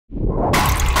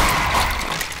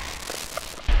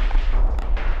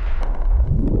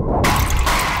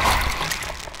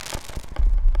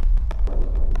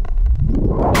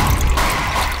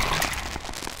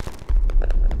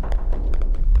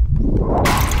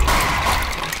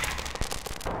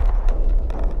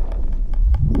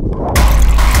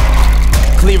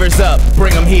Fevers up,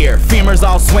 bring them here. Femurs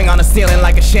all swing on the ceiling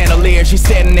like a chandelier. She's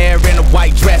sitting there in a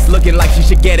white dress, looking like she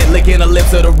should get it. Licking her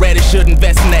lips of the reddish, should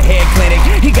invest in the hair clinic.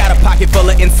 He got a pocket full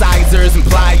of incisors and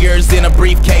pliers in a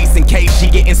briefcase in case she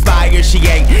get inspired. She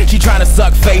ain't, she trying to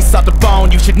suck face off the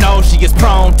bone. You should know she is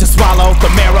prone to swallow the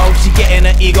marrow. She getting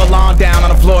her ego long down on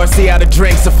the floor. See how the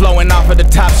drinks are flowing off of the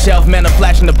top shelf. Men are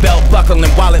flashing the belt buckle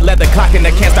and wallet leather clocking.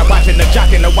 They can't stop watching her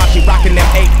jocking her while she rocking them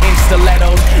 8-inch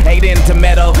stilettos. 8 into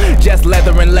metal, just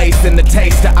leather and lace, and the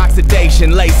taste of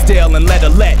oxidation. Lay still and let her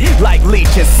like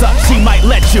leech and suck. She might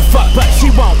let you fuck, but she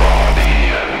won't.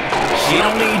 She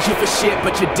don't need you for shit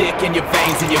but your dick and your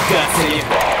veins and your guts and your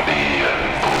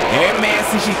every man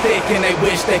see she thick and they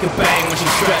wish they could bang when she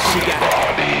struts. She got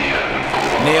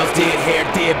nails did, hair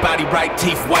did, body right,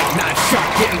 teeth white, not sharp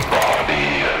getting.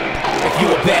 If you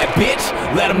a bad bitch,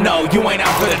 let them know you ain't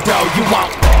out for the dough. You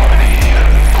won't.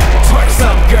 Twerk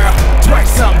some girl, twerk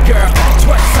some girl,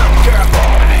 twerk some girl.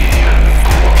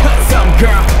 Cut some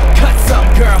girl, cut some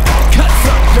girl, cut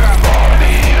some girl.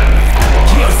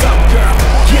 Kill some girl,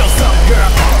 kill some girl,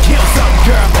 kill some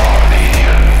girl.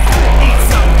 Eat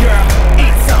some girl,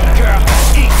 eat some girl,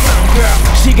 eat some girl.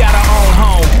 She got her own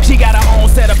home, she got her own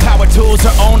set of power tools,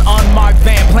 her own unmarked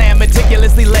van plan,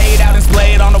 meticulously laid out and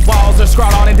splayed on the walls. Her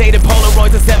scrawled on and dated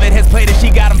Polaroids and 7 has played, and she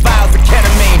got them vials of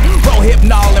ketamine,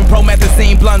 prohypnol and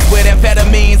promethazine, blunts with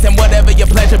amphetamines, and whatever your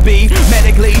pleasure be.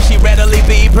 Medically, she readily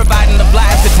be providing the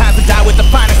blast. The time to die with the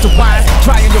finest of wines.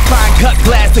 Trying your fine cut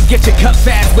glass to get you cut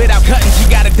fast without cutting. She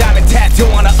got a diamond tattoo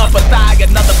on her upper thigh.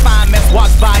 Another fine mess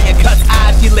walks by and cuts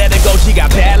eyes. She let her go. She got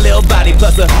bad little body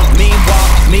plus a mean walk,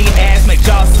 mean ass, make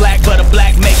jaw slack, but a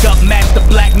black makeup match the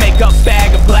black makeup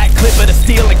bag. A black clip of the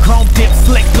steel and chrome dip,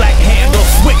 slick black handle,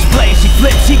 switchblade. She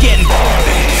flips, she getting.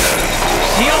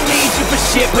 She don't need you for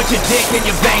shit but your dick and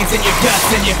your veins and your guts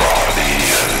and your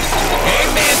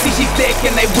every man see she thick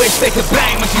and they wish they could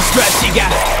bang when she struts. She got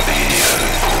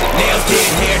nails did,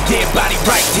 hair did, body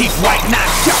right, teeth white, not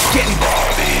sharp getting.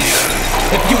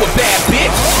 If you a bad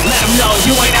bitch, let them know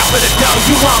you ain't out for the dough.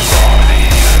 You won't.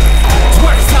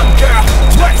 Twerk some girl,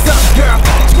 twerk some girl,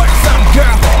 twerk some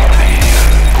girl.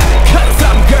 Cut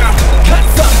some girl, cut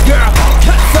some girl,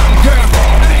 cut some girl.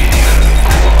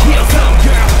 Kill some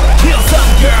girl, kill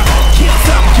some girl, kill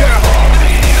some girl.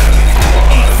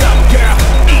 Eat some girl,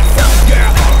 eat some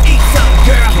girl, eat some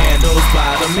girl. Candles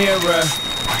by the mirror,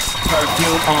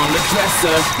 perfume on the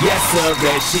dresser. Yes sir,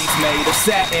 red sheets made of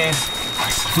satin.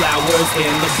 Flowers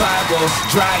in the Bible,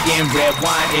 drying red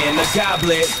wine in a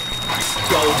goblet.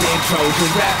 Golden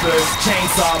Trojan rappers,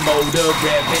 chainsaw motor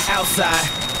revving outside.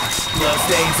 Blood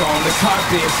stains on the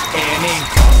carpet, and ink.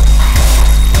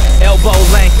 Elbow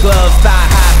length gloves, thigh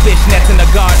high fishnets in the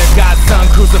garter. God's son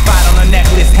crucified on a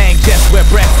necklace, hang just where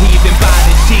breasts heaving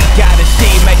bodies. She got a she,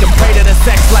 make him pray to the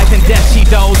sex life and death she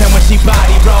does. And when she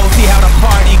body rolls, see how the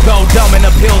party go. Dumb and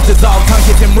the pills dissolve, tongue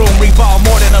kitchen room revolve.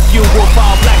 More than a few will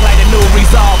fall, black light a new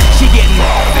resolve. She getting.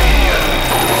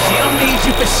 She don't need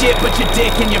you for shit but your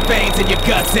dick and your veins and your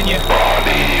guts and your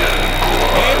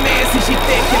every man see she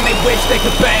thick and they wish they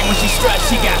could bang when she struts.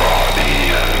 She got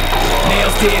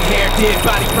nails did, hair did,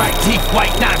 body bright, teeth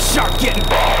white, not sharp getting.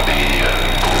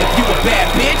 If you a bad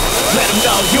bitch, let them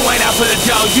know you ain't out for the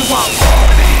dough. You won't.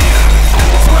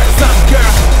 Twerk some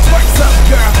girl, twerk some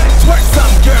girl, twerk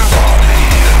some girl.